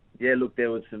own. Yeah, look, there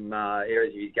was some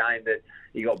areas of his game that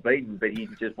he got beaten, but he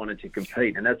just wanted to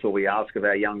compete. And that's what we ask of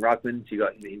our young ruckmans. You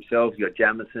got himself, you got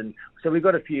Jamison. So we've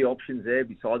got a few options there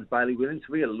besides Bailey Williams.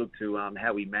 So we've got to look to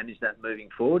how we manage that moving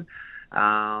forward.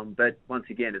 But once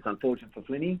again, it's unfortunate for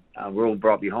Flinny. We're all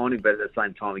right behind him, but at the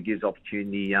same time, it gives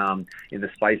opportunity in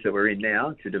the space that we're in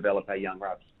now to develop our young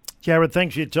rucks. Jarrad,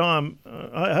 thanks for your time.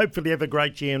 Hopefully you have a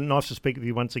great year, and nice to speak with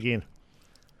you once again.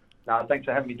 Thanks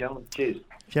for having me, gentlemen. Cheers.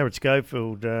 Jarrad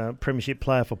Schofield, premiership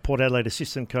player for Port Adelaide,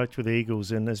 assistant coach with the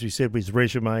Eagles, and as we said, his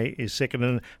resume is second.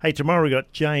 And hey, tomorrow we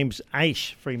got James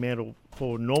Aish, Fremantle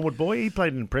for Norwood boy. He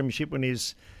played in the premiership when he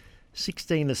was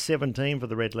 16 to 17 for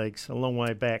the Redlegs, a long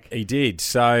way back. He did.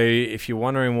 So if you're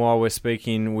wondering why we're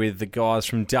speaking with the guys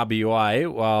from WA,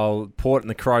 well, Port and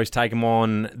the Crows take them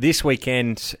on this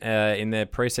weekend in their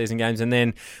pre-season games, and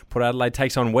then Port Adelaide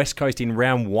takes on West Coast in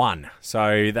round one.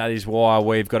 So that is why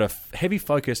we've got a heavy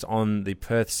focus on the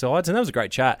Perth sides, and that was a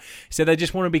great chat. He said they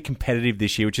just want to be competitive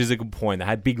this year, which is a good point. They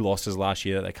had big losses last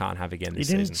year that they can't have again this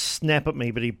season. He didn't snap at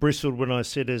me, but he bristled when I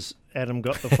said as Adam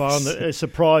got the phone. It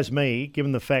surprised me,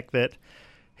 given the fact that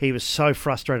he was so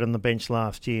frustrated on the bench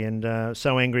last year and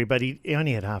so angry, but he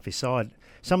only had half his side.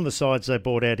 Some of the sides they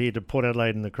brought out here to Port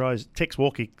Adelaide and the Crows, Tex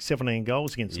Walker 17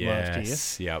 goals against them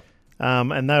last year. Yep.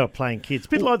 And they were playing kids. A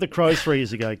bit like the Crows 3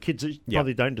 years ago. Kids that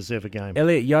probably don't deserve a game.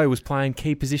 Elliot Yeo was playing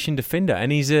key position defender,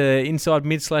 and he's an inside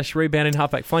mid/rebounding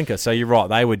halfback flanker. So you're right,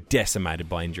 they were decimated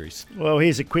by injuries. Well,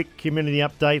 here's a quick community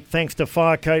update. Thanks to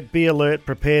Firecoat, be alert,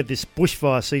 prepared this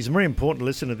bushfire season. Very important to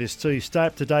listen to this too. Stay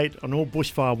up to date on all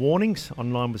bushfire warnings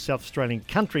online with South Australian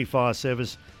Country Fire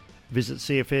Service. Visit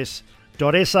cfs.sa.gov.au.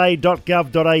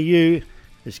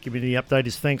 This community update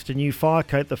is thanks to new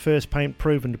Firecoat, the first paint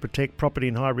proven to protect property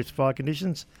in high-risk fire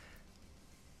conditions.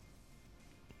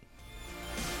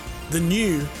 The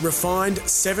new, refined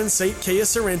 7-seat Kia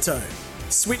Sorrento.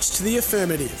 Switch to the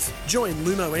affirmative. Join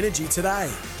Lumo Energy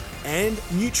today. And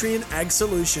Nutrien Ag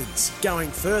Solutions,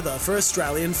 going further for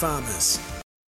Australian farmers.